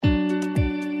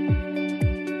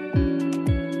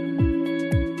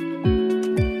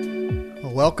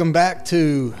Welcome back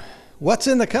to What's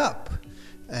in the Cup.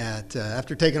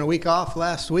 After taking a week off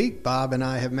last week, Bob and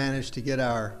I have managed to get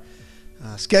our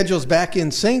schedules back in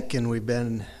sync, and we've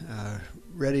been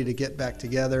ready to get back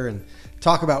together and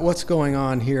talk about what's going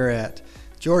on here at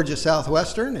Georgia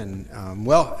Southwestern. And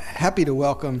happy to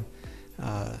welcome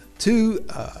two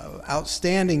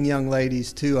outstanding young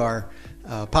ladies to our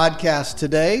podcast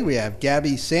today. We have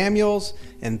Gabby Samuels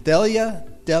and Celia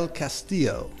del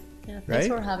Castillo. Yeah, thanks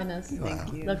right? for having us. Wow.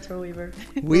 Thank you, Dr. Weaver.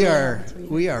 We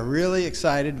are really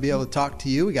excited to be able to talk to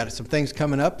you. We got some things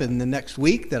coming up in the next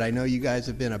week that I know you guys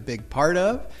have been a big part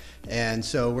of. And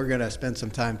so we're going to spend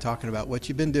some time talking about what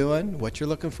you've been doing, what you're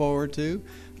looking forward to.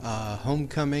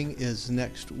 Homecoming is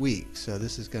next week, so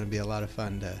this is going to be a lot of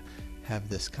fun to have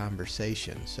this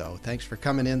conversation. So thanks for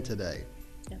coming in today.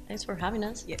 Yeah, thanks for having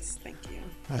us. Yes, thank you.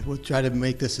 All right, we'll try to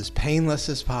make this as painless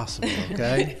as possible,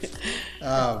 okay?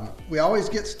 We always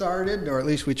get started, or at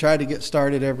least we try to get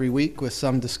started every week with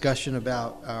some discussion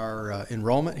about our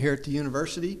enrollment here at the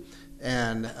university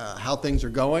and how things are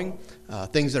going,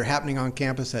 things that are happening on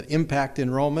campus that impact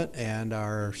enrollment and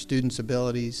our students'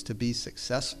 abilities to be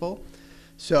successful.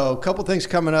 So a couple things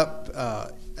coming up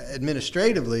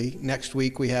administratively. Next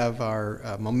week we have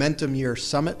our Momentum Year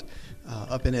Summit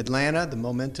up in Atlanta. The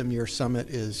Momentum Year Summit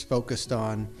is focused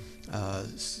on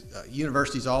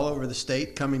universities all over the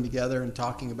state coming together and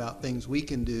talking about things we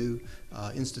can do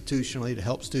institutionally to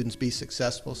help students be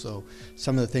successful. So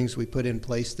some of the things we put in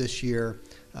place this year,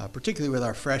 particularly with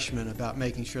our freshmen, about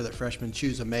making sure that freshmen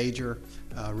choose a major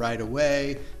right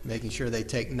away, making sure they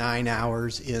take 9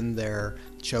 hours in their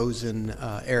chosen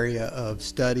area of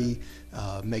study,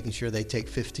 making sure they take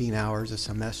 15 hours a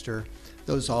semester.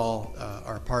 Those all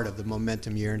are part of the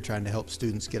Momentum Year and trying to help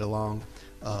students get along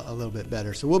a little bit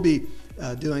better. So we'll be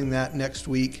doing that next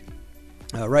week.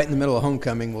 Right in the middle of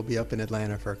homecoming, we'll be up in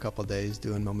Atlanta for a couple of days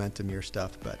doing Momentum Year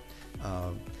stuff. But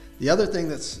the other thing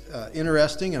that's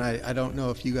interesting, and I don't know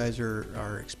if you guys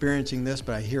are experiencing this,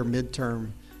 but I hear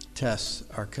midterm tests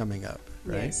are coming up,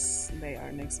 right? Yes, they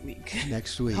are next week.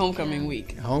 Next week. Homecoming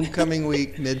week. Homecoming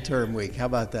week, midterm week. How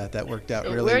about that? That worked out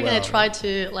really well. We're going to try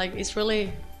to,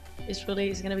 it's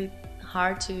going to be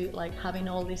hard to, having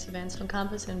all these events on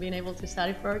campus and being able to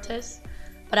study for our tests.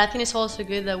 But I think it's also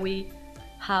good that we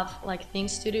have,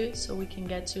 things to do so we can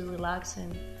get to relax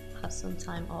and have some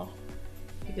time off.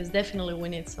 Because definitely we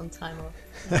need some time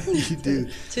off. You do.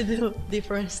 To do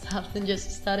different stuff than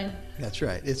just studying. That's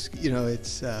right. It's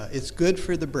good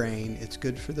for the brain. It's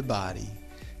good for the body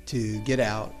to get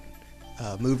out,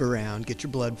 move around, get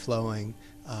your blood flowing,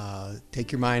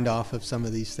 take your mind off of some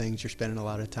of these things you're spending a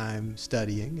lot of time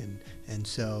studying. And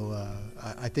so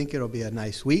I think it'll be a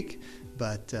nice week,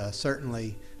 but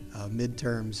certainly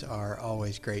midterms are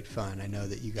always great fun. I know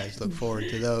that you guys look forward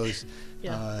to those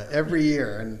every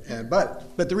year.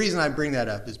 But the reason I bring that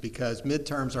up is because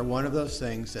midterms are one of those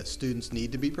things that students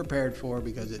need to be prepared for,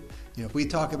 because if we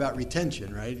talk about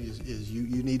retention, right, is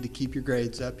you need to keep your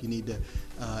grades up. You need to,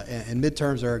 and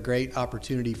midterms are a great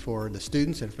opportunity for the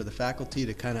students and for the faculty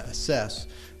to kind of assess,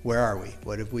 where are we?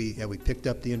 What have we picked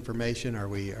up the information? Are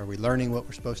we learning what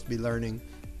we're supposed to be learning?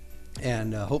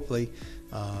 And hopefully,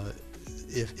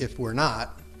 if we're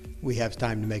not, we have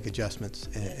time to make adjustments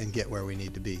and get where we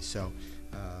need to be. So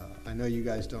I know you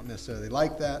guys don't necessarily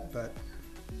like that, but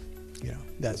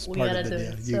that's part of the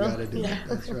deal. You got to do it.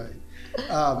 That's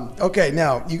right. Okay,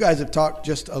 now you guys have talked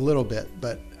just a little bit,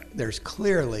 but there's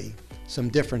clearly some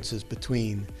differences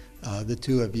between the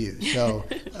two of you. So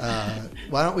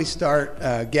why don't we start?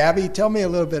 Gabby, tell me a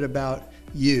little bit about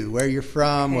you, where you're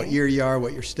from, what year you are,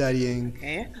 what you're studying.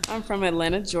 Okay, I'm from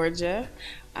Atlanta, Georgia.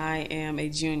 I am a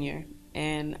junior,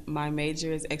 and my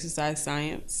major is exercise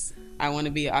science. I want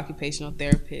to be an occupational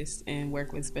therapist and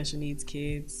work with special needs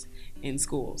kids in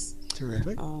schools.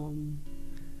 Terrific.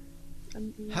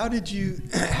 How did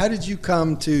you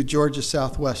come to Georgia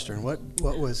Southwestern? What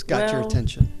got your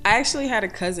attention? I actually had a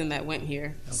cousin that went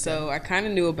here, so I kind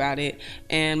of knew about it.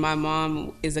 And my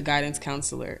mom is a guidance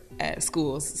counselor at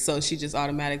schools, so she just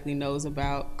automatically knows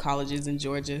about colleges in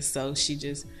Georgia. So she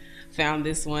just found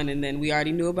this one, and then we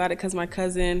already knew about it because my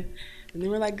cousin. And then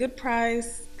we're like, good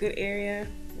price, good area,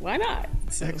 why not?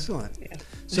 So, excellent. Yeah.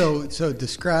 So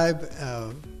describe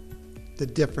the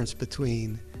difference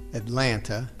between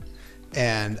Atlanta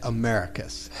and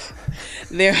Americus.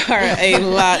 There are a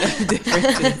lot of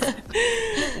differences.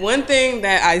 One thing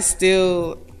that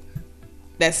still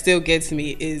gets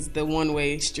me is the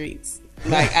one-way streets.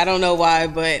 I don't know why,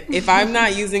 but if I'm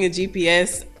not using a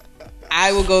GPS,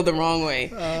 I will go the wrong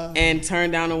way and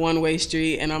turn down a one-way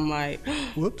street, and I'm like,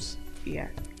 whoops. Yeah.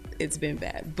 it's been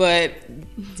bad. But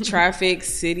traffic,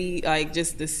 city, like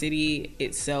just the city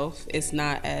itself, it's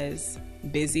not as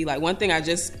busy. Like one thing I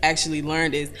just actually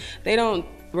learned is they don't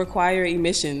require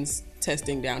emissions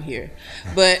testing down here,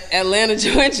 but Atlanta,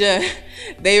 Georgia,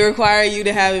 they require you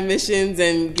to have emissions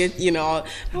and get, I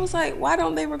was like, why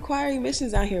don't they require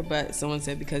emissions out here? But someone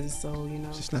said because it's so,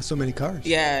 just not so many cars.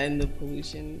 Yeah, and the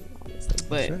pollution, all that stuff.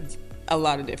 But right. A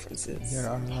lot of differences. There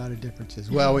are a lot of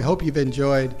differences. Well, we hope you've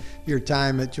enjoyed your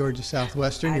time at Georgia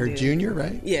Southwestern. You're a junior,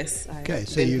 right? Yes. Okay,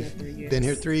 so you've been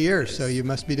here 3 years, yes. So you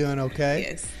must be doing okay.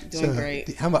 Yes, doing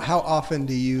great. How often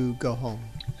do you go home?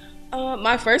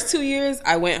 My first 2 years,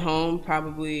 I went home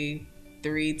probably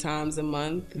 3 times a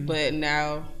month, but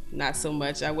now not so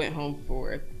much. I went home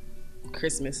for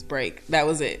Christmas break. That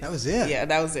was it. That was it? Yeah,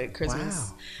 that was it, Christmas.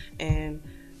 Wow. And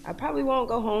I probably won't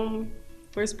go home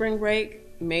for spring break,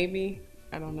 maybe.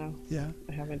 I don't know. Yeah.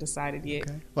 I haven't decided yet.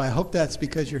 Okay. Well, I hope that's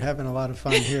because you're having a lot of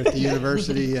fun here at the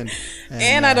university.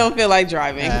 And I don't feel like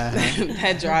driving.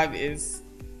 That drive is,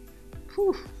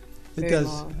 whew. It does.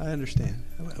 Long. I understand.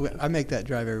 I make that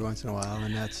drive every once in a while,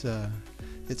 and that's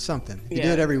it's something. If you do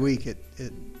it every week, it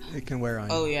can wear on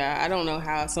you. Oh yeah, I don't know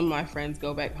how some of my friends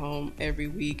go back home every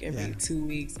week, every 2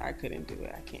 weeks. I couldn't do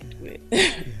it. I can't do it.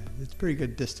 Yeah, it's pretty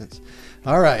good distance.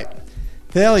 All right,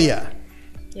 Celia.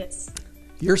 Yes.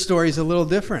 Your story's a little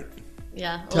different.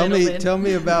 Yeah. Tell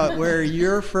me about where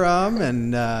you're from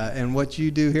and what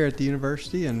you do here at the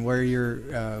university and where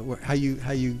how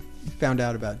you found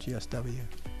out about GSW.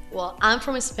 Well, I'm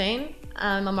from Spain.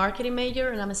 I'm a marketing major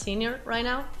and I'm a senior right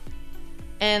now.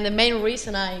 And the main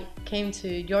reason I came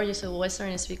to Georgia Southwestern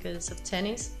is because of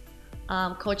tennis.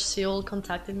 Coach Neal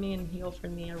contacted me and he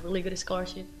offered me a really good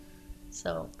scholarship.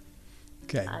 So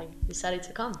I decided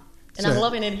to come. And I'm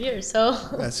loving it here. So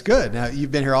that's good. Now,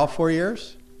 you've been here all 4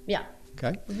 years? Yeah.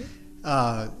 Okay.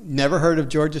 Mm-hmm. Never heard of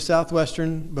Georgia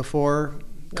Southwestern before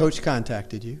Coach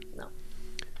contacted you? No.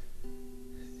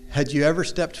 Had you ever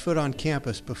stepped foot on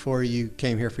campus before you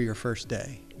came here for your first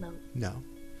day? No. No.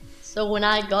 So when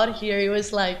I got here, it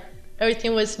was like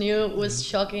everything was new. It was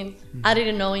shocking. Mm-hmm. I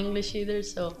didn't know English either,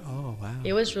 so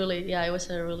it was really, it was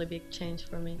a really big change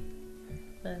for me.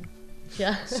 But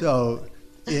yeah. So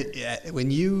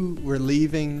when you were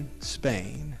leaving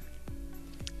Spain,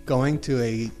 going to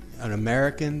an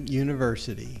American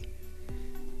university,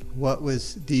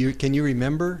 can you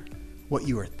remember what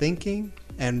you were thinking?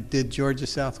 And did Georgia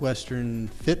Southwestern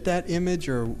fit that image,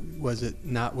 or was it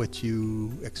not what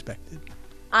you expected?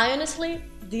 I honestly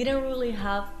didn't really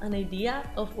have an idea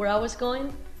of where I was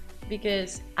going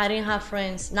because I didn't have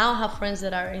friends. Now I have friends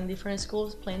that are in different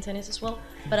schools playing tennis as well.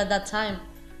 But at that time,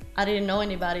 I didn't know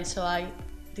anybody, so I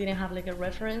didn't have like a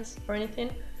reference or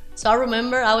anything. So I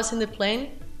remember I was in the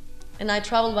plane and I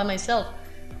traveled by myself.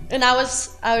 And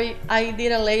I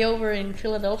did a layover in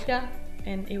Philadelphia,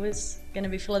 and it was gonna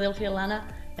be Philadelphia, Atlanta,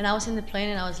 and I was in the plane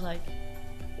and I was like,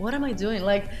 what am I doing?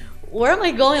 Like, where am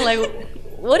I going? Like,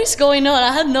 what is going on?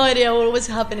 I had no idea what was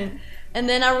happening. And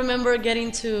then I remember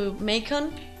getting to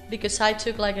Macon because I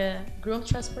took like a group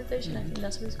transportation, I think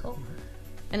that's what it's called.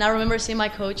 And I remember seeing my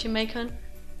coach in Macon.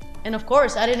 And of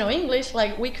course, I didn't know English,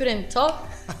 like we couldn't talk.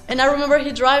 And I remember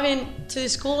he driving to the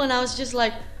school and I was just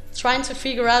like trying to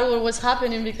figure out what was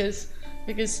happening because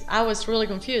I was really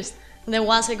confused. And then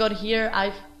once I got here,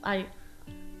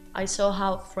 I saw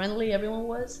how friendly everyone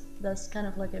was. That's kind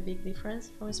of like a big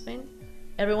difference from Spain.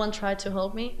 Everyone tried to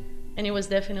help me, and it was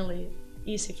definitely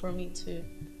easy for me to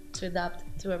adapt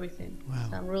to everything. Wow.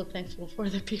 So I'm really thankful for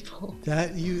the people.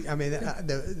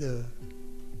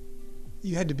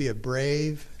 You had to be a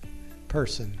brave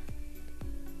person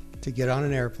to get on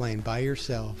an airplane by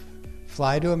yourself,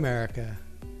 fly to America,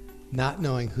 not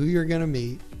knowing who you're going to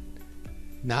meet,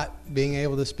 not being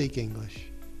able to speak English.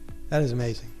 That is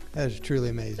amazing. That is truly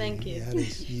amazing. Thank you.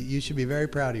 You should be very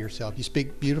proud of yourself. You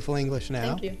speak beautiful English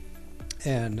now. Thank you.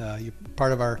 And you're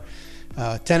part of our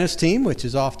tennis team, which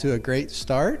is off to a great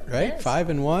start, right? Yes.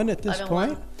 5-1 at this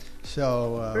point.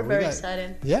 So we're very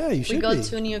excited. Yeah, you should be. We got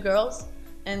 2 new girls,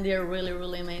 and they're really,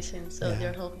 really amazing. So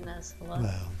they're helping us a lot.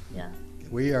 Well, yeah.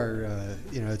 We are,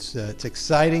 it's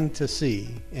exciting to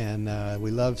see, and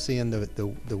we love seeing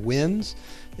the wins.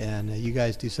 And you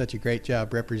guys do such a great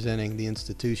job representing the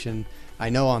institution. I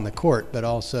know on the court, but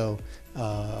also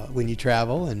when you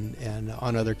travel and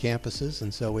on other campuses.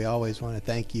 And so we always want to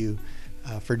thank you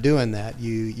for doing that.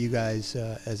 You guys,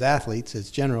 as athletes,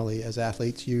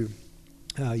 you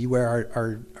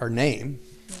wear our name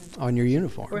on your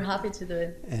uniform. We're happy to do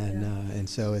it. And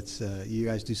so it's you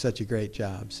guys do such a great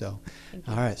job. So,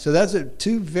 all right. So that's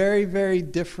 2 very, very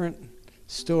different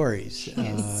stories.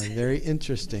 Very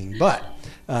interesting. But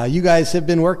you guys have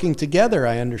been working together,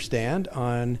 I understand,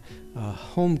 on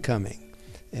homecoming.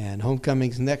 And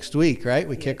homecoming's next week, right?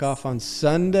 We kick off on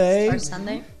Sunday. Start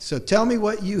Sunday. So tell me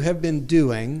what you have been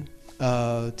doing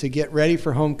to get ready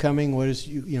for homecoming. What is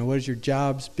what has your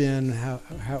jobs been?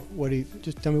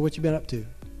 Just tell me what you've been up to.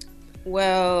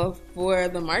 Well, for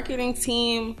the marketing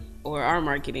team, or our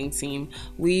marketing team,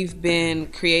 we've been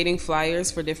creating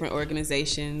flyers for different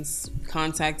organizations,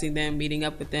 contacting them, meeting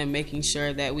up with them, making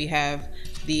sure that we have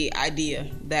the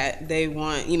idea that they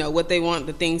want, what they want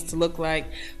the things to look like.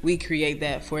 We create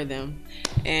that for them.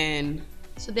 And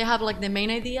so they have like the main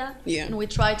idea, and we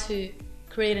try to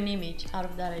create an image out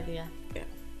of that idea. Yeah.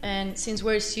 And since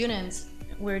we're students,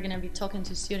 we're gonna be talking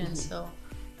to students, so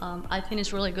I think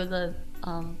it's really good that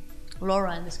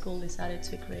Laura and the school decided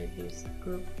to create this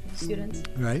group of students.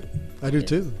 Right, I do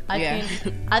too.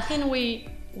 I think we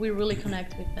really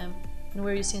connect with them, and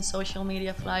we're using social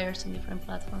media flyers and different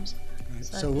platforms. Right.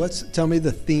 So tell me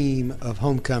the theme of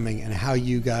homecoming and how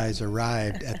you guys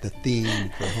arrived at the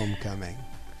theme for homecoming.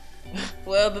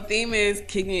 Well, the theme is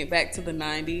kicking it back to the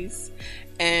 90s,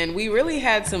 and we really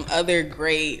had some other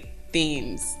great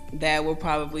themes that we'll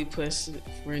probably push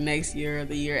for next year or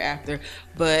the year after,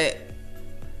 but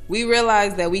we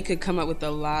realized that we could come up with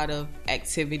a lot of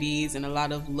activities and a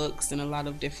lot of looks and a lot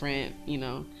of different,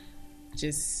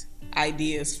 just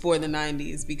ideas for the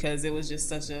 90s, because it was just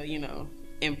such a,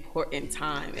 important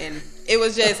time. And it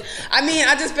was just,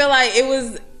 I just feel like it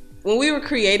was, when we were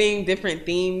creating different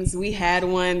themes, we had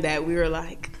one that we were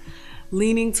like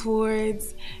leaning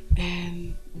towards,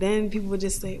 and then people would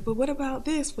just say, but what about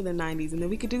this for the 90s? And then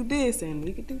we could do this, and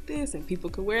we could do this, and people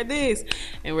could wear this.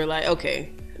 And we're like,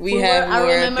 okay, I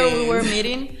remember we were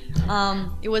meeting,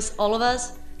 it was all of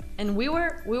us, and we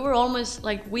were almost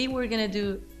like we were gonna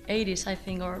do 80s, I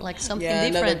think, or like something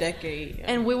different. Another decade.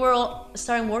 Yeah. And we were all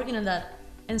starting working on that.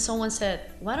 And someone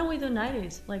said, why don't we do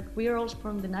 90s? Like, we are all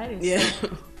from the 90s. Yeah. So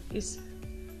it's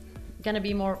gonna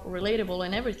be more relatable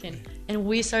and everything. And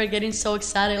we started getting so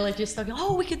excited, like just talking,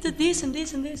 we could do this and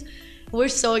this and this. We're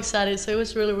so excited. So it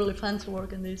was really, really fun to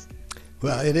work on this.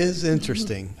 Well, it is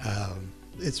interesting.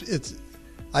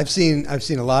 I've seen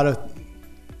a lot of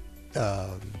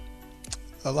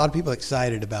people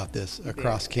excited about this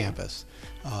across campus.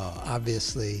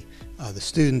 Obviously, the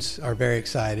students are very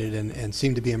excited and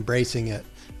seem to be embracing it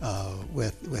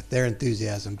with their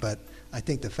enthusiasm. But I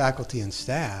think the faculty and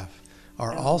staff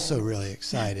are also really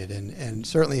excited. And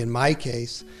certainly in my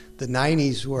case, the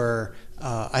 90s were,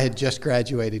 I had just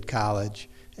graduated college,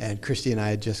 and Christy and I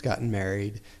had just gotten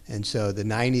married. And so the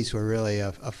 90s were really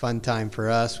a fun time for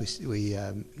us. We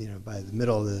by the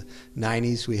middle of the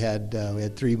 90s, we had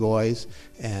 3 boys.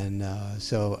 And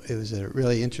so it was a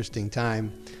really interesting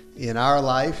time in our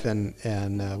life.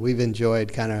 And we've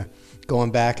enjoyed kind of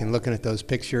going back and looking at those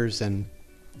pictures and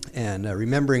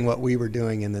remembering what we were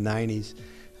doing in the 90s.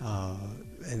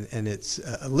 And it's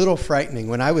a little frightening.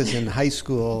 When I was in high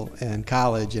school and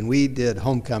college and we did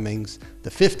homecomings,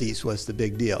 the 50s was the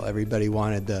big deal. Everybody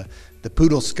wanted the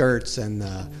poodle skirts and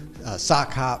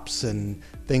sock hops and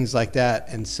things like that.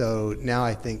 And so now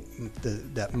I think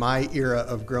that my era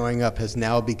of growing up has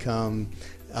now become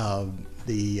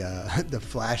the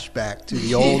flashback to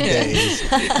the old days.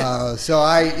 So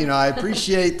I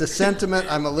appreciate the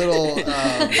sentiment. I'm a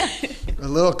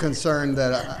little concerned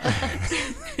that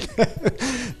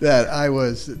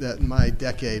that my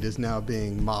decade is now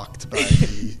being mocked by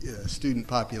the student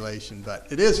population. But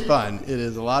it is fun. It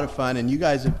is a lot of fun, and you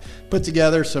guys have put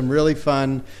together some really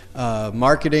fun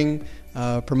marketing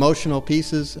promotional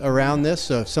pieces around this.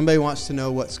 So if somebody wants to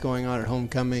know what's going on at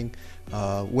homecoming,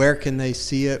 where can they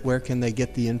see it? Where can they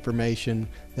get the information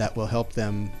that will help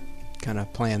them kind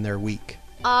of plan their week?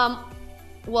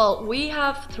 Well, we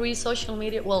have 4 social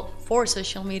media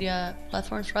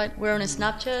platforms, right? We're on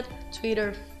Snapchat,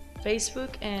 Twitter,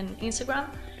 Facebook, and Instagram.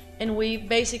 And we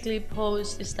basically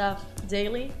post stuff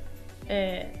daily.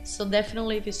 So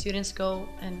definitely if the students go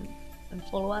and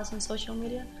follow us on social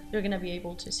media, you're going to be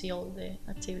able to see all the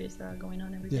activities that are going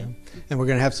on every day. And we're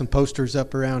going to have some posters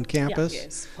up around campus.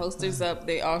 Yes, posters up.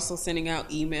 They're also sending out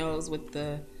emails with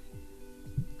the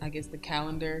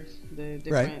calendar, the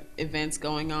different events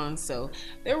going on. So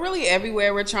they're really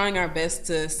everywhere. We're trying our best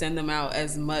to send them out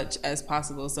as much as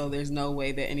possible, so there's no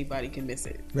way that anybody can miss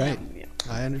it. Right.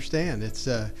 I understand. It's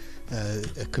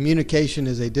communication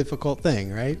is a difficult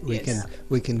thing, right? Yes.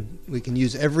 We can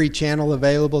use every channel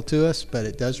available to us, but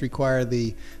it does require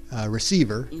the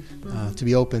receiver to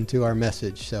be open to our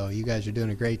message. So you guys are doing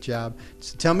a great job.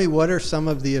 So tell me, what are some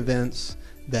of the events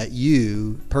that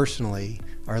you personally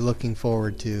are looking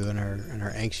forward to and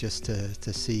are anxious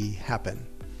to see happen?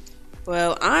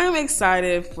 Well, I'm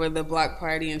excited for the block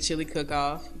party and chili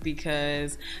cook-off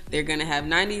because they're going to have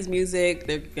 90s music,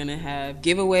 they're going to have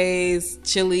giveaways,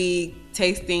 chili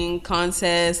tasting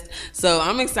contest. So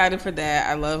I'm excited for that.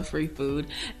 I love free food.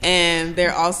 And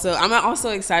I'm also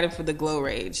excited for the Glow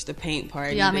Rage, the paint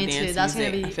party, Yeah, the me dance too. That's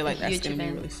music. going to be I feel like a that's huge going to be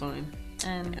event. really fun.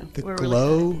 And The we're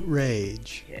Glow really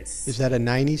Rage. Yes. Is that a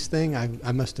 90s thing?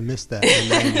 I must have missed that in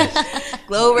the 90s.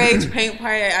 Glow Rage paint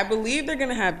party. I believe they're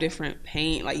gonna have different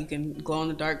paint. Like you can glow in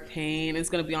the dark paint. It's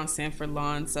gonna be on Sanford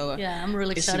Lawn. So Yeah, I'm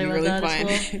really it should excited be about really that fun.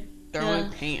 as well. Throwing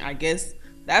Yeah. paint. I guess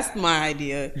that's my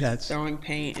idea. That's throwing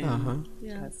paint. And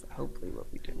Yeah. that's hopefully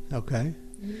what we do. okay.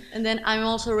 And then I'm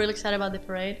also really excited about the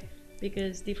parade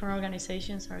because different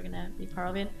organizations are gonna be part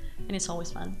of it, and it's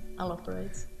always fun. I love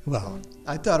parades. Well,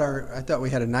 I thought we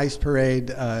had a nice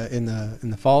parade in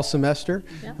the fall semester.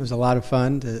 Yeah. It was a lot of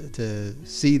fun to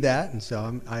see that, and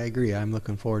so I agree. I'm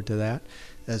looking forward to that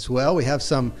as well. We have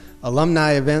some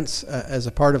alumni events as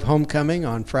a part of homecoming.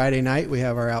 On Friday night, we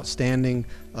have our outstanding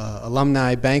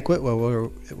alumni banquet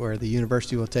where the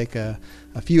university will take a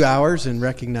few hours and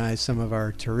recognize some of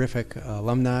our terrific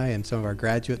alumni and some of our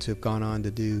graduates who have gone on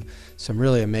to do some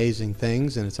really amazing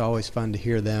things, and it's always fun to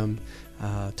hear them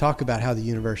talk about how the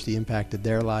university impacted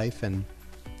their life and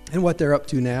what they're up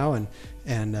to now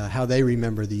and how they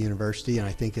remember the university. And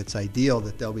I think it's ideal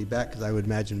that they'll be back because I would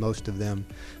imagine most of them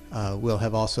will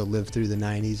have also lived through the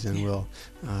 90s and will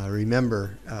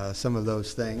remember some of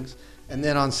those things. And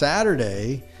then on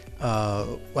Saturday,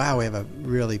 wow, we have a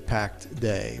really packed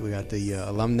day. We got the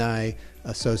Alumni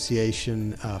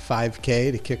Association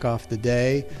 5K to kick off the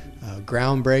day,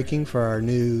 groundbreaking for our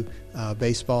new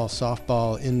baseball,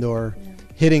 softball, indoor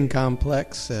hitting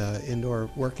complex, indoor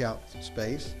workout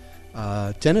space.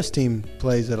 Tennis team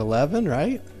plays at 11,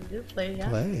 right? We do play, yeah.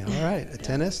 Play, all right.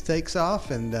 Tennis takes off,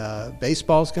 and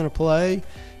baseball's going to play.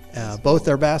 Both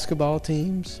our basketball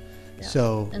teams. Yeah.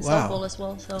 So, and wow. softball as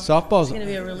well. So Softball's it's going to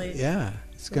be a really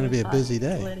it's going to be a busy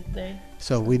day. athletic day.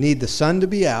 So we need the sun to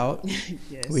be out.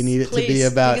 Yes. We need it to be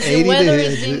Please, about because 80 the weather to,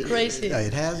 has been crazy.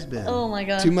 It has been. Oh my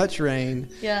God. Too much rain.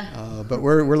 Yeah. But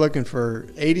we're looking for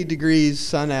 80 degrees,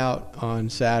 sun out on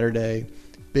Saturday.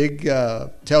 Big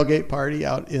tailgate party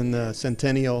out in the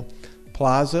Centennial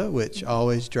Plaza, which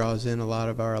always draws in a lot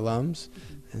of our alums.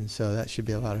 And so that should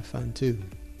be a lot of fun too.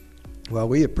 Well,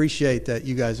 we appreciate that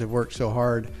you guys have worked so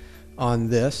hard on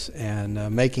this and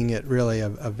making it really a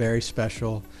very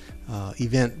special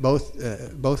event,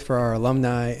 both for our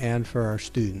alumni and for our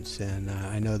students. And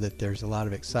I know that there's a lot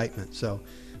of excitement. So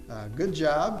good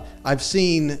job. I've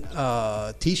seen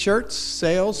T-shirts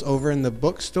sales over in the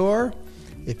bookstore.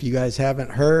 If you guys haven't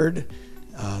heard,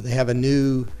 they have a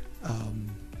new,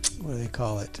 what do they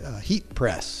call it, heat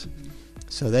press.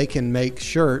 So they can make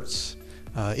shirts,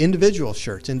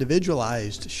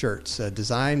 individualized shirts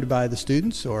designed by the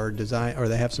students or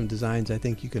they have some designs I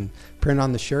think you can print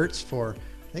on the shirts for,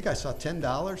 I think I saw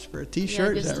 $10 for a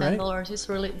T-shirt. Yeah, is just that right?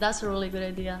 $10. That's a really good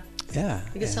idea. Yeah.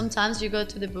 Because sometimes you go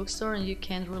to the bookstore and you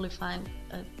can't really find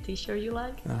a T-shirt you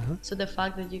like. Uh-huh. So the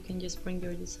fact that you can just bring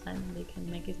your design and they can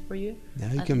make it for you.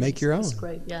 Now you can make your own. It's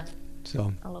great, yeah.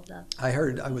 So I love that. I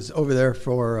heard, I was over there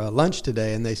for lunch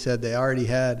today, and they said they already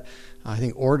had, I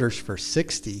think, orders for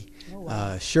 60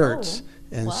 shirts.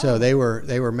 And so they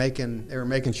were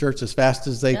making shirts as fast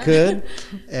as they could,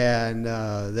 and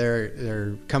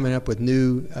they're coming up with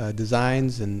new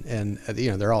designs, and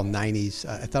they're all 90s.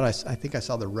 I think I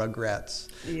saw the Rugrats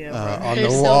on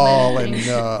the wall,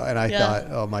 and I thought,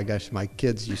 oh my gosh, my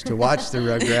kids used to watch the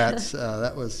Rugrats.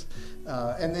 That was,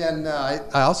 and then I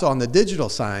also on the digital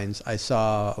signs I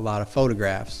saw a lot of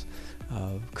photographs.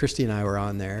 Christy and I were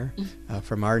on there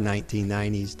from our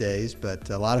 1990s days, but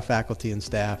a lot of faculty and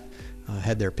staff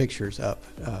had their pictures up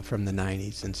from the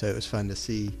 90s, and so it was fun to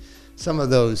see some of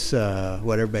those,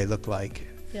 what everybody looked like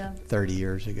 30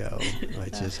 years ago,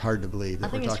 which is hard to believe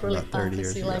that we're talking about 30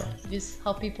 years ago. I think it's really fun to see just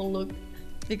how people look,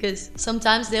 because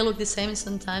sometimes they look the same and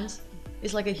sometimes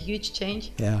it's like a huge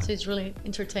change. Yeah. So it's really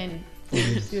entertaining for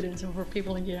the students and for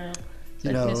people in general.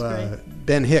 So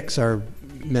Ben Hicks, our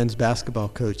men's basketball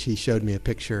coach, he showed me a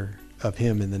picture of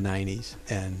him in the 90s,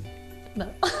 and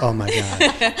oh my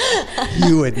God,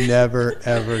 you would never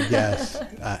ever guess,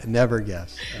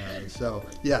 so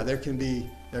yeah, there can be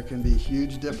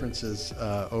huge differences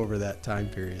over that time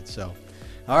period. So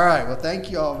all right, well,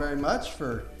 thank you all very much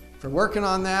for working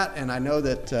on that, and I know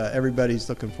that everybody's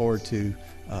looking forward to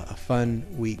a fun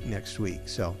week next week.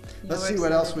 So let's see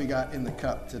what else we got in the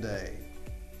cup today.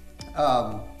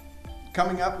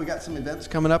 Coming up, we got some events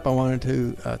coming up I wanted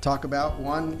to talk about.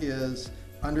 One is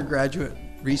Undergraduate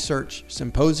Research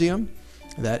Symposium.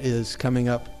 That is coming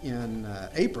up in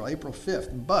April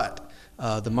 5th. But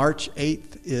The March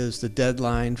 8th is the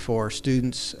deadline for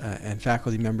students and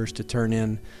faculty members to turn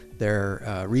in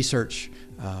their research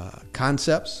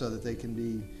concepts so that they can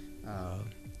be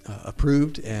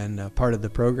approved and part of the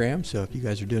program. So if you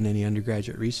guys are doing any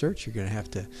undergraduate research, you're going to have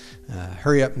to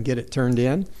hurry up and get it turned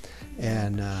in.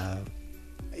 And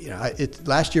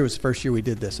last year was the first year we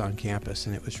did this on campus,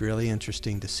 and it was really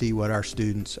interesting to see what our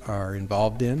students are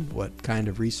involved in, what kind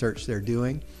of research they're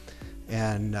doing.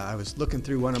 And I was looking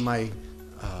through one of my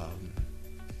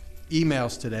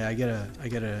emails today. I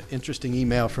get an interesting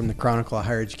email from the Chronicle of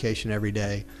Higher Education every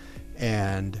day,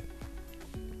 and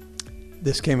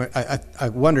this came. I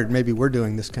wondered maybe we're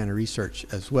doing this kind of research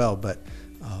as well, but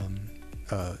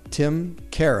Tim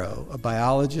Caro, a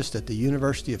biologist at the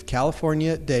University of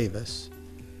California at Davis,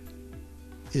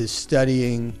 is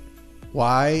studying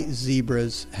why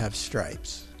zebras have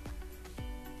stripes.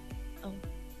 Oh.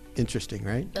 Interesting,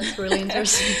 right? That's really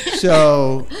interesting.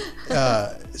 So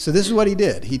this is what he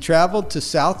did. He traveled to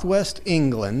southwest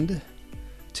England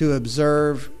to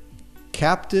observe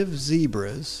captive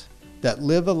zebras that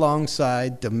live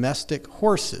alongside domestic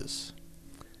horses.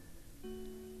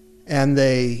 And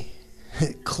they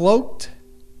cloaked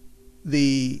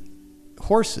the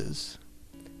horses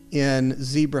in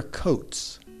zebra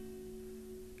coats.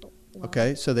 Wow.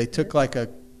 Okay, so they took like a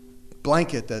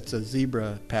blanket that's a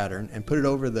zebra pattern and put it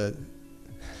over the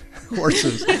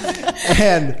horses.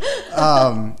 and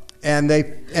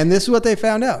this is what they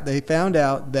found out. They found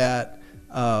out that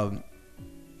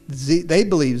they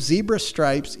believe zebra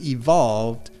stripes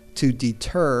evolved to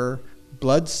deter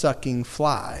blood-sucking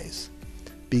flies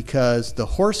because the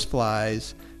horse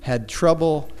flies had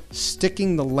trouble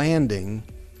sticking the landing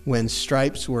when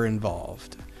stripes were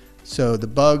involved. So the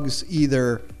bugs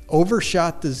either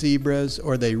overshot the zebras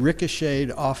or they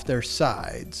ricocheted off their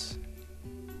sides.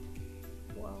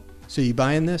 Wow. So you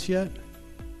buying this yet?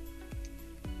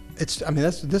 This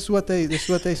is what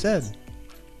they said.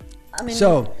 I mean,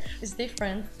 So it's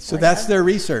different. So Like, that's their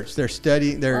research. They're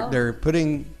studying. Wow. They're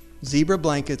putting zebra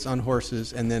blankets on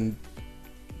horses and then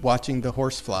watching the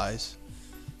horse flies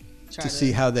to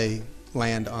see how they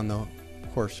land on the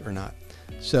horse or not.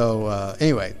 So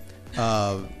anyway,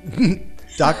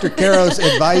 Dr. Caro's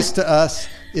advice to us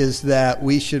is that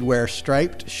we should wear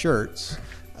striped shirts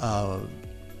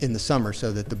in the summer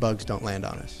so that the bugs don't land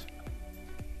on us.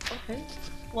 Okay.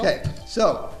 Well, Okay,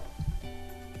 so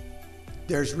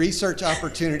there's research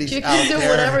opportunities you out can do there.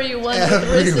 whatever you want with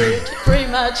research,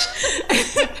 pretty much.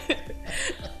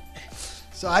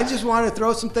 So I just want to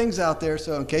throw some things out there,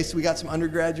 so in case we got some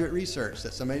undergraduate research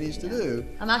that somebody needs to do.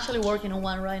 I'm actually working on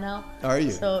one right now. Are you?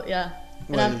 So yeah, and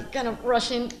What I'm is- kind of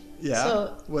rushing. Yeah?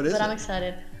 So, What is but I'm it?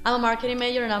 excited. I'm a marketing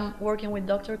major, and I'm working with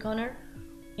Dr. Connor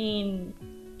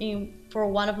for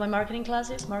one of my marketing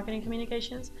classes, marketing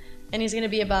communications, and it's going to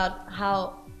be about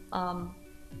how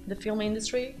the film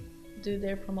industry do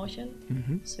their promotion.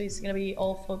 Mm-hmm. So it's going to be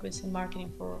all focused in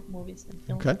marketing for movies and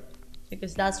film. Okay.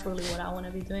 Because that's really what I want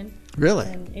to be doing. Really?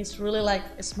 And it's really like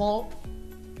a small,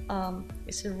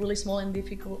 it's a really small and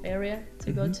difficult area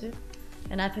to go to,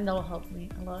 and I think that will help me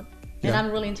a lot. And Yeah.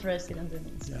 I'm really interested in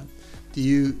doing this. Yeah. Do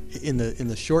you, in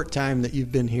the short time that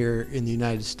you've been here in the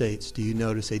United States, do you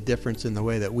notice a difference in the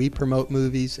way that we promote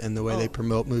movies and the way they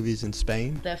promote movies in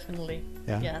Spain? Definitely.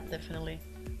 Yeah? Definitely.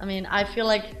 I mean, I feel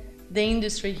like the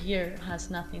industry here has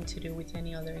nothing to do with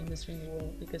any other industry in the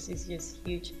world because it's just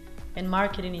huge, and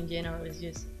marketing in general is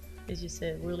just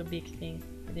a really big thing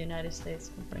in the United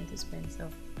States compared to Spain. So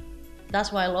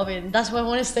that's why I love it. That's why I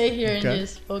want to stay here and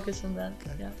just focus on that.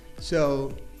 Okay. Yeah.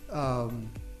 So,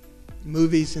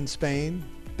 movies in Spain,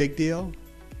 big deal?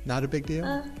 Not a big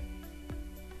deal?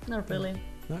 Not really.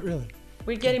 Not really.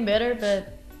 We're getting better,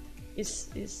 but it's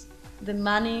the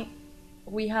money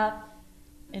we have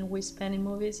and we spend in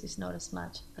movies is not as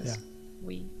much as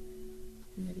we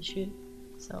maybe should.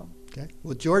 So. Okay.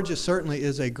 Well, Georgia certainly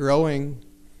is a growing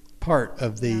part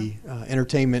of the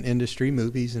entertainment industry,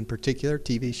 movies in particular,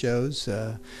 TV shows.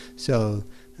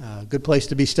 Good place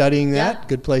to be studying that. Yeah.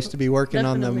 Good place to be working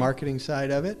on the Definitely. marketing side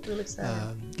of it. Really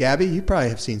excited. Gabby, you probably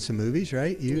have seen some movies,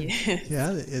 right? Yes.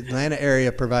 Yeah, the Atlanta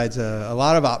area provides a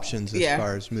lot of options as Yeah.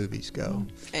 far as movies go.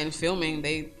 And filming,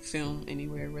 they film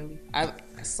anywhere really. I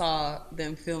saw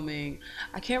them filming,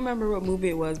 I can't remember what movie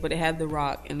it was, but it had The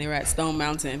Rock and they were at Stone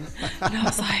Mountain. And I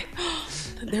was like,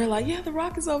 they were like, yeah, The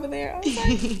Rock is over there. I was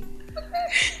like,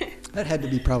 That had to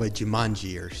be probably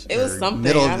Jumanji or It was something.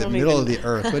 middle I of the don't middle of even- the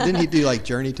earth. But didn't he do like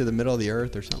Journey to the Middle of the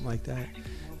Earth or something like that?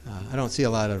 I don't see a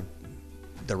lot of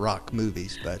The Rock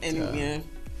movies, but and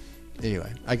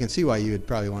anyway, I can see why you would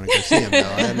probably want to go see him,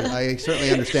 though. I certainly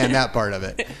understand that part of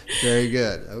it. Very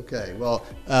good. Okay. Well,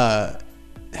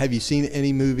 have you seen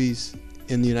any movies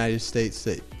in the United States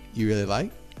that you really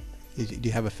like? Do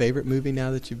you have a favorite movie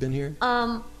now that you've been here?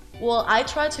 Well, I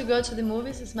try to go to the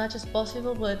movies as much as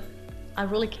possible, but I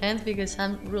really can't because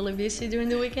I'm really busy during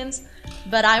the weekends.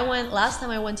 But last time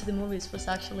I went to the movies was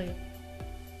actually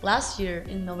last year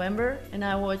in November, and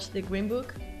I watched The Green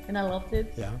Book, and I loved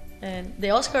it. Yeah. And the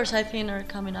Oscars, I think, are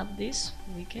coming up this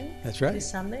weekend. That's right. This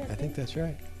Sunday, I think that's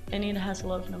right. And it has a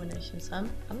lot of nominations. I'm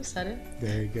excited.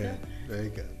 Very good. Yeah. Very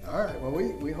good. All right. Well,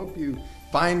 we hope you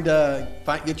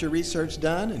get your research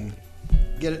done and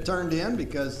get it turned in,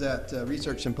 because that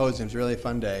research symposium is really a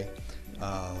fun day.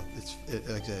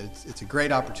 Like I said, it's a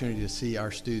great opportunity to see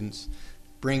our students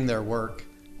bring their work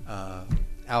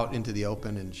out into the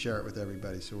open and share it with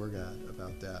everybody. So we're glad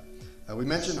about that. We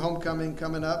mentioned homecoming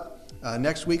coming up.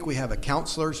 Next week we have a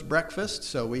counselors breakfast.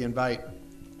 So we invite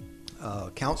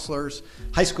counselors,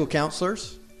 high school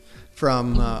counselors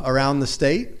from around the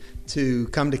state to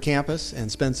come to campus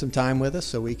and spend some time with us,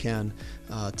 so we can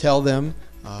tell them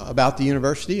about the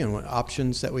university and what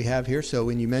options that we have here. So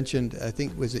when you mentioned, I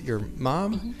think, was it your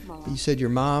mom? Mm-hmm. Mom. You said your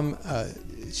mom,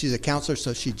 she's a counselor,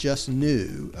 so she just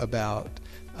knew about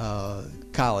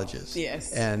colleges.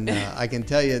 Yes. And I can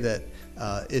tell you that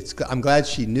I'm glad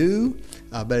she knew,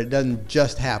 but it doesn't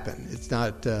just happen. It's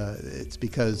not. It's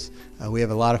because we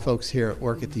have a lot of folks here at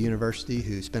work at the university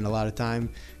who spend a lot of time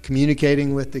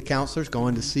communicating with the counselors,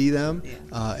 going to see them,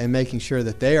 and making sure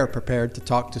that they are prepared to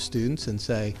talk to students and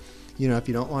say, if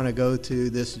you don't want to go to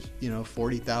this,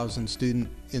 40,000 student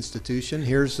institution,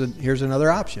 here's another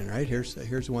option, right?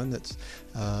 Here's one that's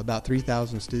about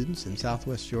 3,000 students in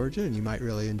Southwest Georgia, and you might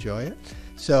really enjoy it.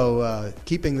 So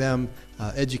keeping them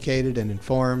educated and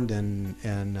informed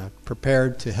and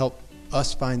prepared to help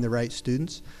us find the right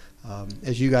students.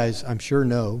 As you guys, I'm sure,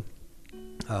 know,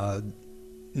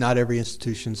 not every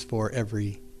institution's for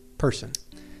every person,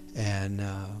 and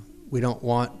we don't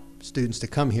want students to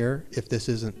come here if this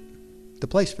isn't the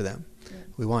place for them. Yeah.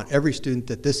 We want every student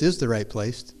that this is the right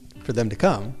place for them to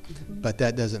come, but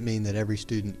that doesn't mean that every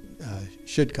student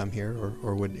should come here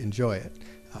or would enjoy it.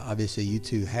 Obviously you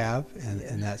two have,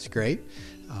 and that's great,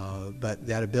 but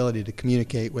that ability to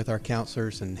communicate with our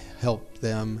counselors and help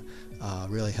them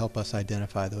really help us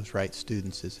identify those right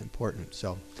students is important.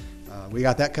 So we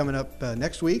got that coming up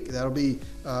next week. That'll be,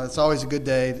 it's always a good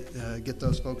day to get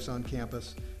those folks on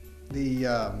campus. We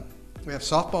have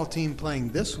softball team playing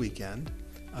this weekend.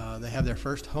 They have their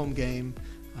first home game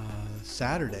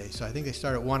Saturday, so I think they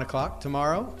start at 1 o'clock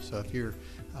tomorrow. So if you're,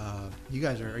 you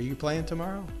guys are you playing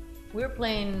tomorrow? We're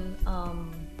playing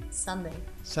Sunday.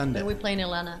 Sunday. But we play in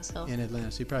Atlanta, so. In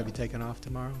Atlanta, so you probably be taking off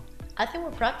tomorrow. I think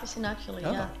we're practicing actually.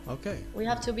 Oh, yeah. Okay. We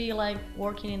have to be like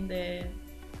working in the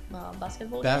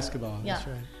basketball. Basketball. Yeah. That's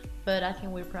right. But I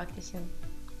think we're practicing.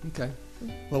 Okay.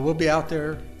 Well, we'll be out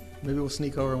there. Maybe we'll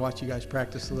sneak over and watch you guys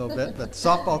practice a little bit. But the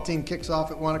softball team kicks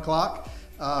off at 1 o'clock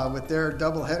with their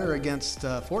doubleheader against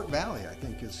Fort Valley, I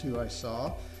think is who I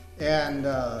saw. And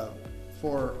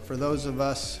for those of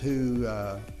us who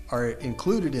are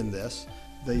included in this,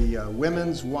 the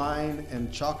Women's Wine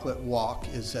and Chocolate Walk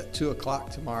is at 2 o'clock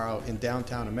tomorrow in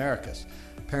downtown Americus.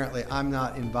 Apparently I'm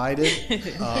not invited,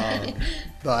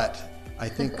 but I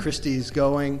think Christy's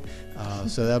going,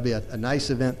 so that'll be a nice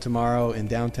event tomorrow in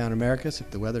downtown Americus if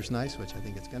the weather's nice, which I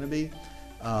think it's going to be.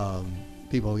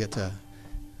 People will get to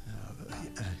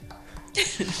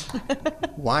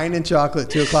wine and chocolate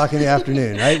 2 o'clock in the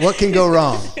afternoon, right? What can go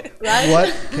wrong? Right?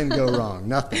 What can go wrong?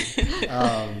 Nothing.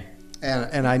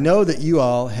 And I know that you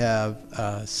all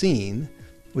have seen,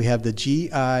 we have the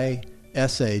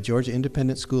GISA, Georgia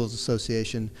Independent Schools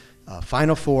Association,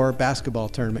 Final Four basketball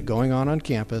tournament going on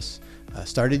campus.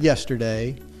 Started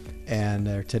yesterday, and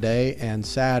they're today and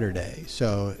Saturday.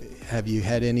 So have you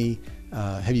had any,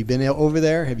 have you been over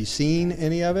there? Have you seen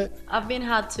any of it? I've been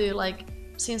had to, like,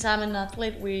 since I'm an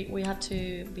athlete, we have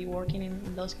to be working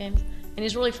in those games. And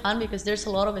it's really fun because there's a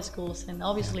lot of schools. And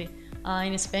obviously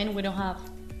in Spain, we don't have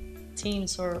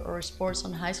teams or sports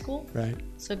on high school. Right.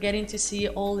 So getting to see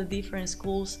all the different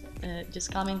schools just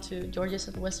coming to Georgia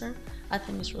Southwestern, I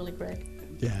think is really great.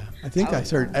 Yeah, I think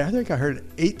I heard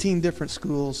 18 different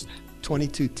schools,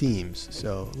 22 teams.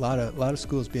 So a lot of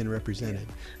schools being represented.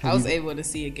 I was able to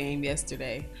see a game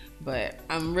yesterday, but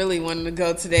I'm really wanting to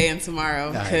go today and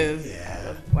tomorrow because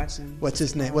watching. What's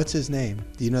his name? What's his name?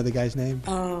 Do you know the guy's name?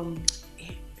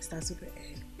 It starts with an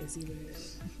A. Is he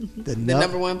the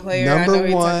number one player?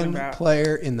 Number one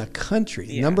player in the country.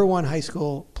 Yeah. Number one high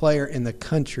school player in the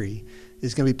country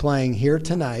is going to be playing here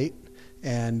tonight.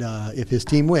 And if his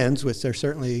team wins, which they're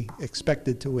certainly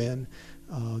expected to win,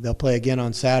 they'll play again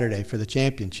on Saturday for the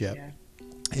championship. Yeah.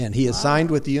 And he is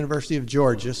signed with the University of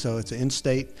Georgia, so it's an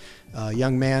in-state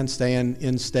young man staying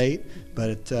in-state.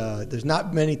 But there's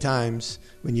not many times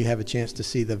when you have a chance to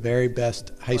see the very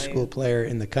best high school player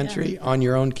in the country on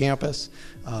your own campus.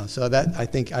 So that, I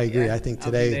think, I agree. I think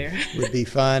today would be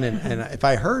fun. And if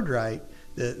I heard right,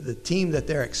 the team that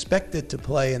they're expected to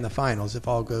play in the finals, if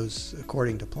all goes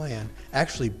according to plan,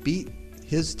 actually beat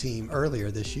his team earlier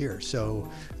this year, so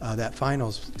that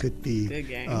finals could be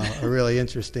a really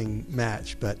interesting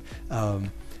match. But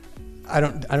I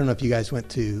don't know if you guys went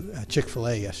to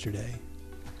Chick-fil-A yesterday,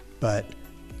 but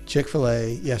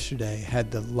Chick-fil-A yesterday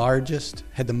had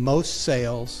the most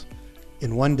sales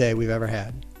in one day we've ever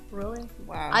had. Really?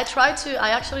 Wow. I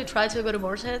actually tried to go to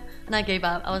Moorehead, and I gave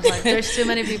up. I was like, there's too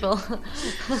many people.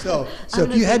 So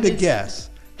if you had to guess,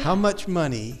 how much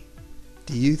money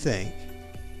do you think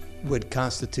would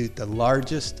constitute the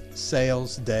largest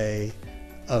sales day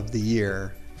of the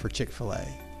year for Chick-fil-A?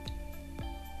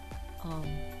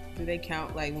 Do they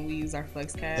count like when we use our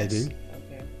flex cash? They do.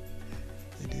 Okay.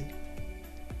 They do.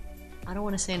 I don't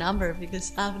want to say a number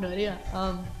because I have no idea.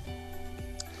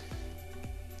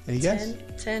 Any guess?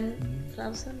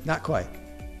 10,000? Not quite.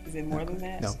 Is it more than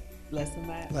that? No. Less than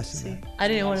that? Less than that. I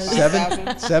didn't want to.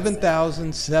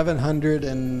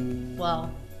 $7,780,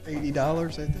 Wow. I think.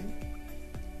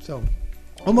 So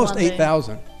almost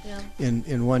 8,000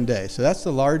 in one day. So that's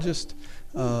the largest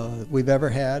we've ever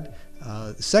had.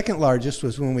 The second largest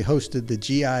was when we hosted the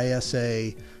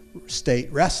GISA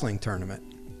state wrestling tournament.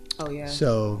 Oh, yeah.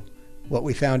 So what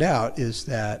we found out is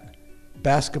that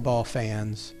basketball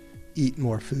fans eat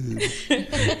more food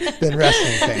than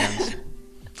wrestling fans.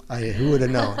 Who would have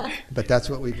known? But that's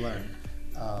what we've learned.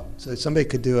 So somebody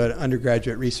could do an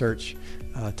undergraduate research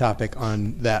topic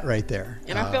on that right there.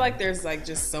 And I feel like there's like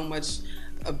just so much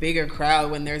a bigger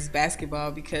crowd when there's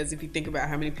basketball, because if you think about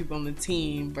how many people on the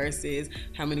team versus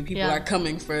how many people are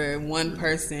coming for one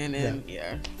person, and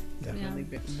definitely a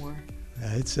bit more.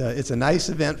 It's a nice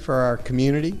event for our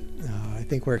community. I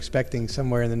think we're expecting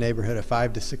somewhere in the neighborhood of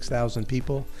 5,000 to 6,000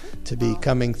 people to be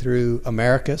coming through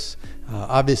Americus.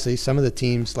 Obviously, some of the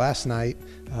teams last night,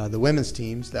 the women's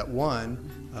teams that won,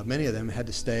 many of them had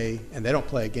to stay, and they don't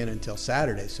play again until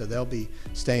Saturday. So they'll be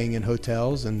staying in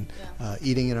hotels and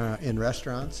eating in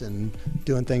restaurants and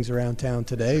doing things around town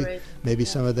today. Great. Maybe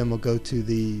some of them will go to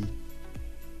the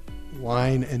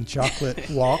wine and chocolate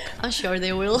walk. I'm sure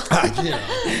they will.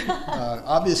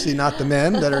 Obviously not the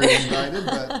men that are invited,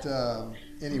 but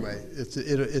anyway,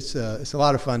 it's a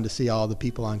lot of fun to see all the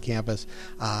people on campus.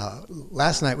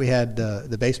 Last night we had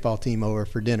the baseball team over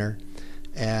for dinner,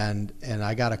 and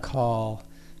I got a call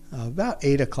about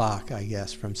 8 o'clock, I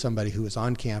guess, from somebody who was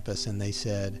on campus, and they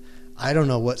said, I don't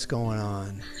know what's going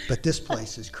on, but this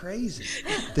place is crazy.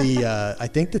 I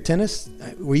think the tennis,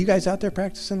 were you guys out there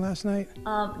practicing last night?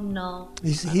 No.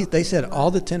 They said all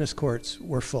the tennis courts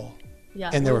were full. Yeah,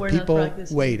 and there were people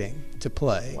practicing. waiting to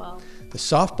play. Wow. The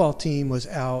softball team was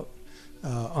out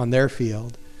on their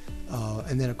field.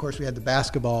 And then, of course, we had the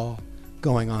basketball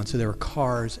going on, so there were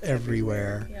cars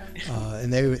everywhere.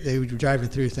 And they were driving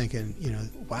through thinking,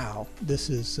 wow, this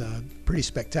is a pretty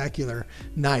spectacular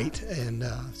night. And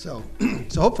so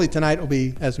hopefully tonight will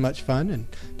be as much fun, and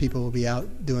people will be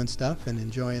out doing stuff and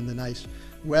enjoying the nice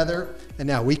weather. And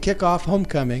now we kick off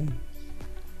homecoming.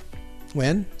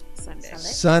 When?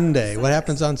 Sunday. What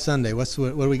happens on Sunday? What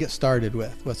do we get started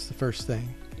with? What's the first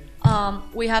thing?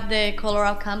 We have the color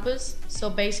out campus.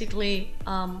 So basically,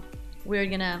 we're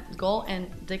gonna go and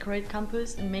decorate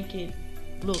campus and make it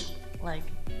look like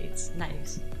it's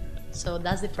nice. So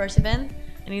that's the first event,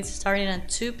 and it's starting at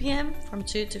 2 p.m. from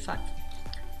 2 to 5.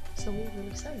 So we're really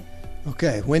excited.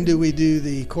 Okay, when do we do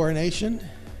the coronation?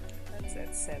 That's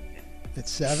at 7. At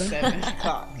 7? 7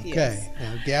 o'clock, yes. Okay,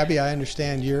 now Gabby, I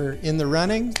understand you're in the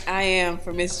running? I am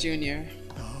for Miss Junior.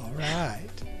 All right.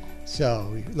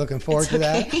 So, looking forward to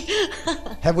that.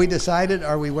 Have we decided,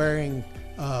 are we wearing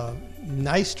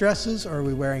nice dresses, or are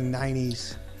we wearing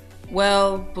 90s?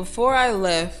 Well, before I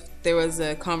left, there was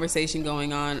a conversation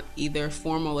going on, either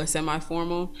formal or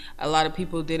semi-formal. A lot of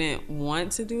people didn't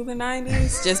want to do the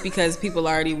 90s just because people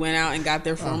already went out and got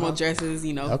their formal dresses,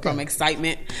 from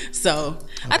excitement. So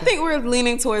I think we're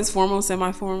leaning towards formal,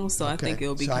 semi-formal. So I think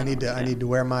it'll be. So I need to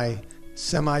wear my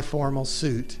semi-formal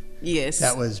suit. Yes.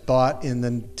 That was bought in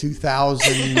the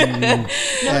 2015. No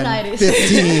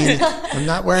 90s. I'm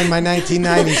not wearing my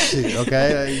 1990s suit,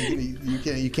 okay?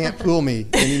 You can't fool me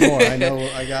anymore. I know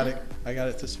I got it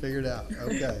just figured out.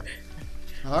 Okay.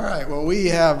 All right. Well, we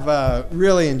have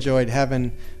really enjoyed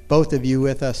having both of you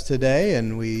with us today,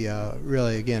 and we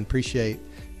really, again, appreciate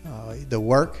the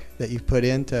work that you've put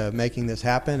into making this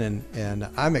happen, and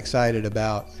I'm excited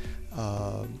about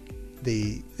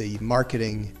the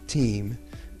marketing team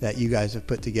that you guys have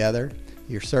put together.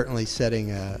 You're certainly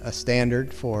setting a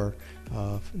standard for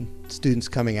students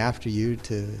coming after you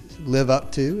to live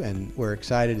up to, and we're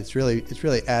excited. It's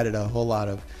really added a whole lot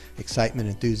of excitement,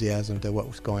 enthusiasm to what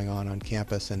was going on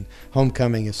campus, and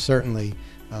homecoming is certainly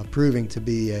proving to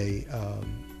be a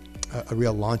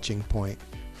real launching point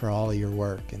for all of your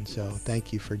work. And so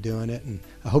thank you for doing it, and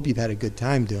I hope you've had a good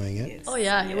time doing it. Yes. Oh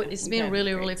yeah, it's been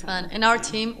really fun. And our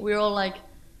team, we're all like,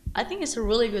 I think it's a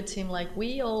really good team. Like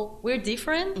we're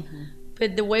different,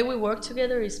 but the way we work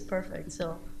together is perfect.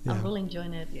 So I'm really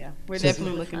enjoying it. Yeah, we're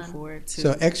definitely looking forward to.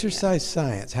 So exercise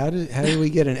science. How do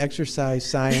we get an exercise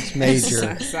science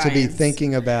major to be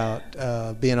thinking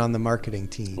about being on the marketing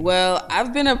team? Well,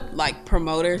 I've been a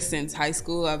promoter since high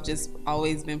school. I've just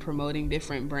always been promoting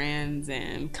different brands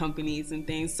and companies and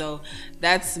things. So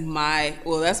that's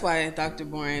why Dr.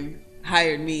 Bourne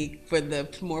hired me for the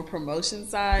more promotion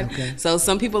side. Okay. So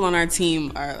some people on our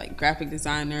team are like graphic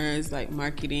designers, like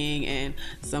marketing, and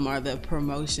some are the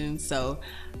promotions. So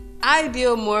I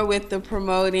deal more with the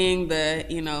promoting,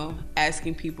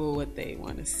 asking people what they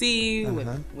want to see,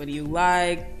 what do you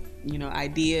like,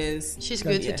 ideas. She's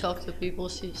good to talk to people.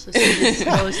 She's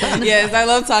yes, I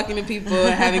love talking to people,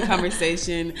 having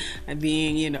conversation, and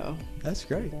being, That's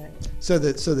great. So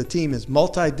the team is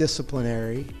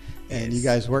multidisciplinary. And you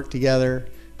guys work together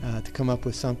to come up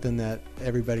with something that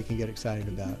everybody can get excited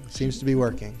about. It seems to be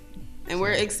working. And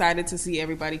we're excited to see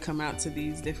everybody come out to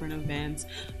these different events.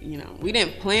 We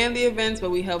didn't plan the events, but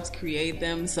we helped create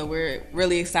them. So we're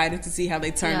really excited to see how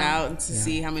they turn out and to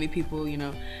see how many people,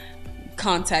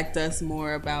 contact us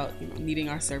more about needing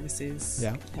our services,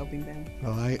 helping them.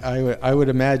 Well, I would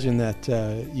imagine that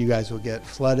you guys will get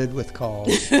flooded with calls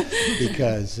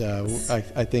because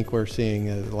I think we're seeing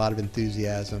a lot of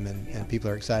enthusiasm and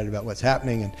people are excited about what's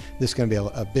happening, and this is going to be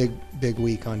a big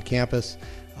week on campus.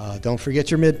 Don't forget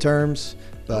your midterms,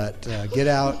 but get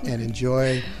out and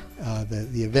enjoy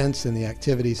the events and the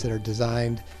activities that are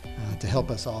designed to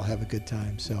help us all have a good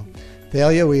time. So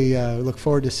Celia, we look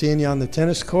forward to seeing you on the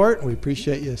tennis court. We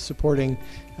appreciate you supporting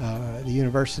the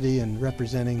university and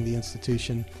representing the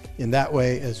institution in that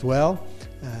way as well.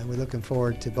 We're looking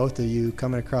forward to both of you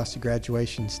coming across the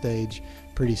graduation stage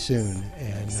pretty soon.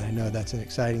 And I know that's an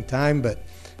exciting time, but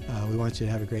we want you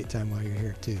to have a great time while you're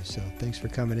here too. So thanks for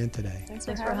coming in today. Thanks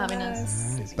for having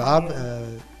us. All right. Bob,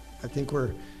 I think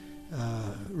we're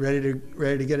ready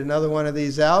to get another one of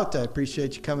these out. I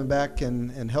appreciate you coming back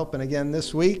and helping again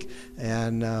this week,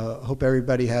 and hope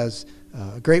everybody has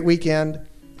a great weekend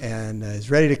and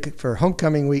is ready for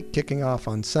homecoming week kicking off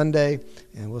on Sunday,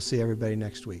 and we'll see everybody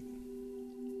next week.